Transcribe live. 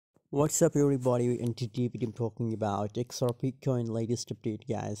What's up everybody, in today I'm talking about XRP coin latest update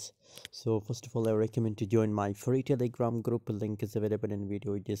guys. So first of all, I recommend to join my free Telegram group. Link is available in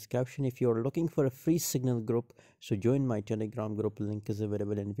video description. If you're looking for a free signal group, so join my Telegram group. Link is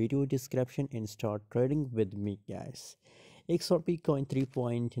available in video description and start trading with me guys. XRP coin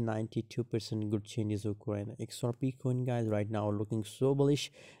 3.92% good changes occurring. XRP coin guys right now looking so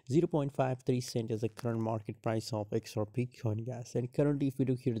bullish. 0.53 cent is the current market price of XRP coin guys, and currently if we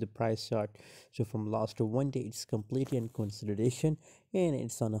look here the price chart, so from last 1 day it's completely in consolidation and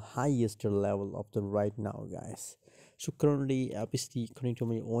it's on the highest level of the right now guys. So currently, obviously, according to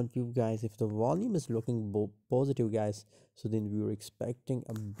my own view guys, if the volume is looking positive guys, so then we were expecting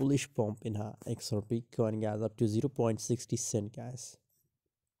a bullish pump in our XRP coin guys up to 0.60 cent guys.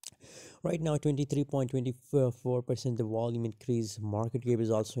 Right now 23.24% the volume increase, market cap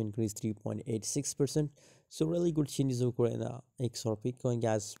is also increased 3.86%. So really good changes occur in XRP coin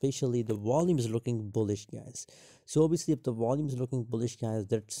guys, especially the volume is looking bullish guys. So obviously if the volume is looking bullish guys,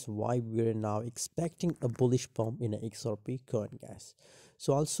 that's why we're now expecting a bullish pump in a XRP coin guys.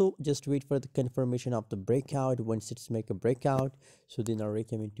 So also just wait for the confirmation of the breakout. Once it's make a breakout, so then I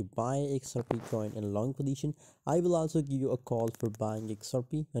recommend to buy XRP coin in long position. I will also give you a call for buying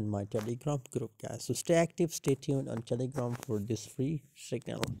XRP in my Telegram group guys. So stay active, stay tuned on Telegram for this free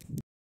signal.